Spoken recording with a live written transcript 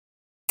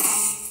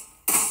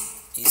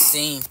You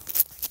seem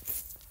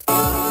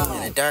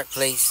in a dark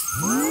place,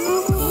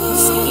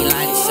 seeking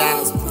light and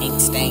shadows,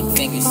 ink-stained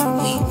fingers,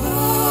 weep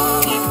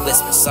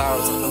whisper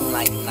sorrows in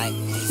moonlight and night.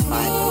 These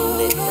fine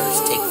moonlit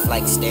birds take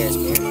flight, stairs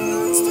bear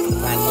witness to the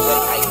fine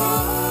poetic height.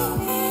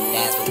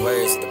 Dance with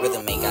words that the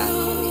rhythm may guide.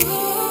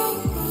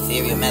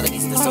 Ethereal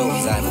melodies the soul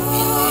reside with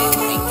pen and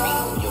paint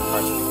dream in your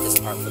parchment. This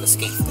art for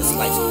escape for this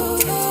life's cool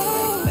trends to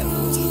the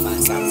metaphors to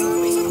find silence in the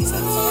race of these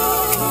heavens.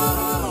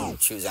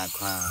 Choose our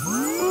crown.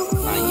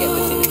 Find yet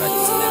within the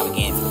darkness and now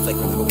again for the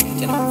flicker of the hope of the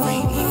tender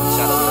refrain. Even the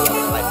shadow of the love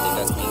of the life that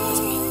does clean this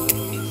meet.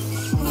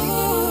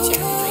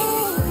 Chant the dream of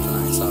these words,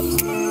 find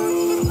solace.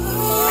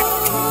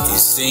 You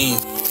seem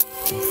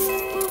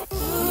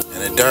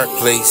in a dark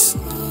place,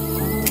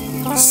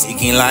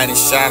 seeking light and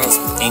shadows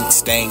with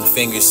ink-stained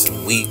fingers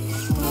and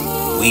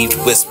weaved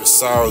whisper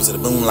sorrows of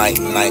the moonlight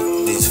and night.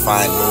 These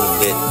fine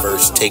moonlit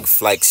verse take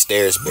flight,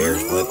 stairs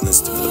bears witness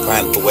to the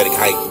fine poetic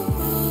height.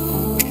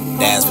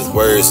 Dance with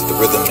words that the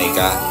rhythm may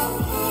guide.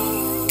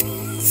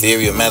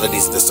 Ethereal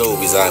melodies of the soul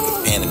reside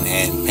with pen in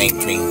hand.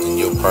 Paint dreams in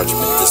your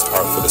parchment. This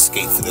art for the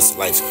escape for this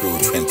life's cruel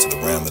trend to the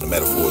realm of the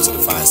metaphors of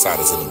the fine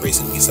silence of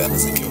embracing these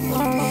sadness in your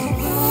heart.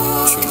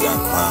 Choose our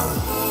crown.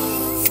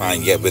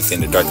 Find yet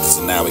within the darkness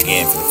and now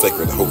again for the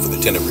flicker of the hope for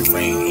the tender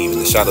refrain. Even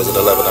the shadows of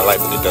the love of the life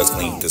that it does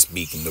gleam. This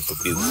beacon of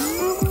rebuke.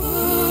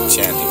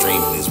 Chant the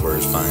dream of these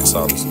words. Find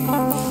solace.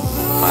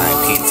 Find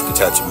peace, the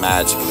touch of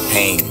magic and the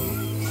pain.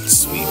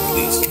 Sweet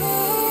release.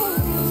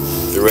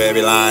 Through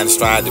every line,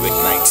 strive to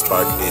ignite,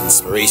 spark of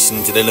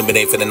inspiration to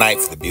illuminate for the night,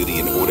 for the beauty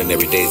in the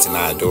ordinary days and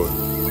I adore.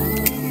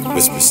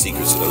 Whisper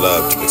secrets of the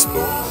love to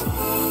explore.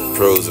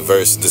 Prose of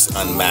verse, this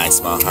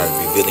unmasked my heart,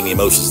 revealing the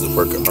emotions of the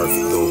work of art,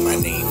 though my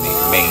name may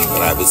remain,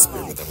 but I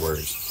whisper with the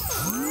words.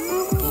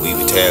 Weave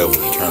a tale with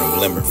eternal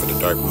glimmer for the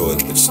dark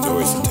poet with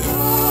stories to tell.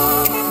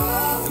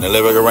 And the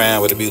lyric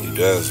around where the beauty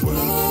does well.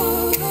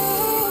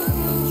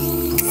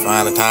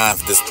 Find a time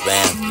for this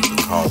band.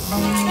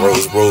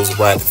 Rose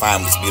bright to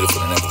find what's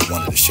beautiful and never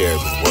wanted to share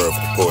with the world,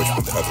 for the poetry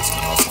with the others, and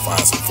also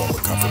find some form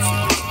of comfort for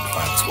you to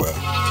find as well.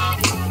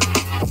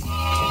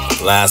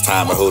 The last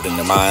time I hold in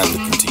the mind,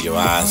 look into your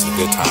eyes, the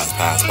good times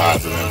pass by,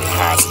 remember the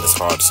highs, and it's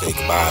hard to say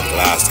goodbye. But the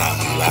last time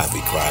we laughed,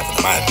 we cried, and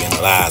it might have been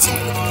the last, and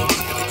never know we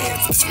did it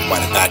again. For this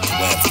rewinding back to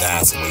when, for the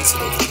eyes and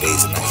wasted over the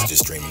days and nights,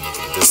 just dreaming of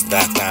this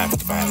that time for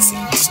the final scene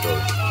of the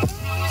story.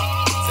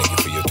 Thank you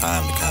for your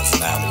time, because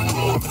now we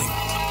were opening.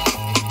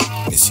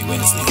 Miss you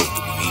endlessly, hope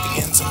that we meet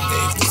again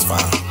someday. It's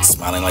fine,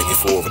 smiling like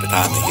before for the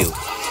time to heal.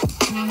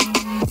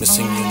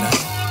 Missing you now,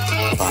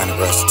 find a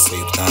rush to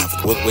save the time.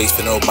 For the world waits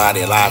for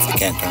nobody alive, they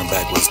can't turn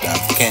back what's done.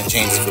 They can't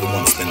change it for the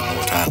one to spend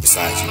more time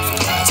beside you. For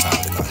the last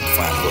time to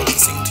find a road to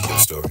sing to your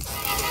story.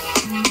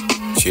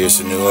 Cheers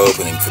to new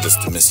opening for this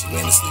to miss you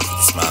endlessly. For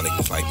the smiling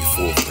was like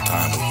before for the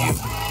time with you.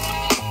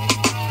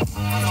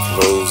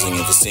 Closing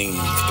of the scene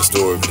for the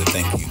story for the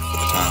thank you for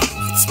the time.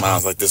 For the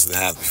smiles like this that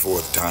have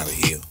before the time to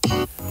heal.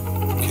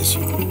 Kiss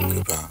you,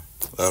 goodbye,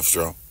 love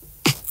strong.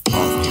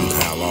 Long for you,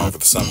 how long for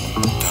the summer,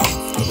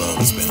 time for the love,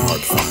 it's been hard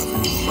to find for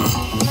you and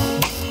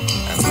mine.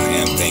 As I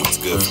am, thanks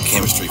good for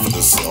chemistry, for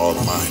this all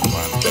of mine,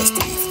 the best of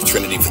me, for the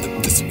Trinity, for the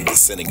this to be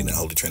descending in the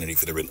Holy Trinity,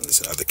 for the witness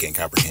and other can't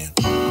comprehend.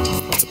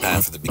 It's a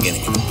path for the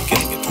beginning and the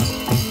beginning of time.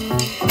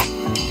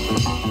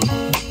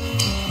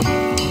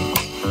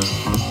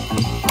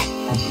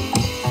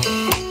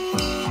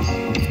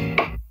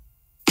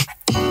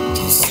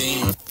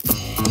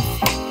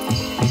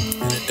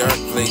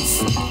 Dark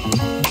place,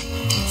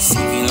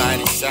 seeking light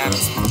and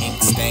shadows,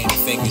 ink-stained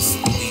fingers,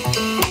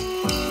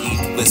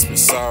 weaved whisper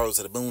sorrows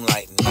of the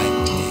moonlight and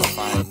night. These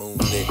fine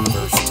moonlit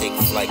verse take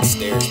flight,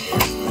 stairs bear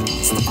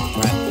witness to the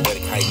fine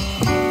poetic height.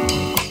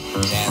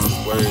 Dance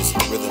with words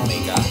and the rhythm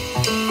may guide.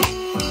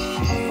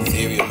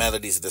 Ethereal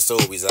melodies of the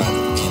soul reside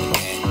with pen in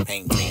hand,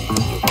 paint dream in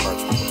your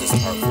parchment. This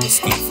art for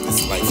escape for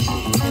this life's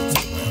cruel trends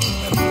to the realm of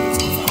metaphors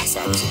to find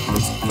silence and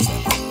embracing these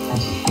heavens.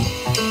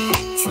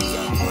 Choose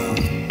our crown.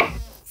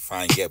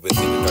 Find yet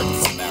within the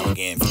darkness and now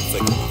again for the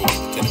flicker of the hope of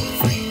the tender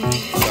refrain.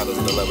 The shadows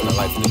of the love of the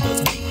life that it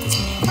does keep this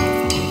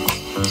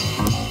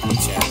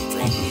chant the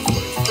dream of these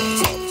words find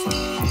solace.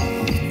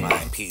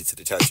 Find peace to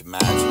the touch of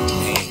magic and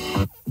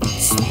pain.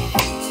 Sweet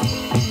peace.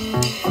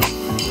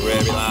 Through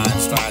every line,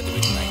 strive to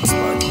ignite,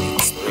 spark of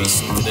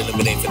inspiration to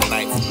illuminate for the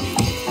night for the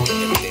beauty of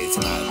ordinary days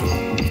and I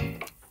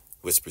adore.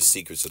 Whisper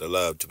secrets of the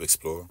love to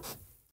explore.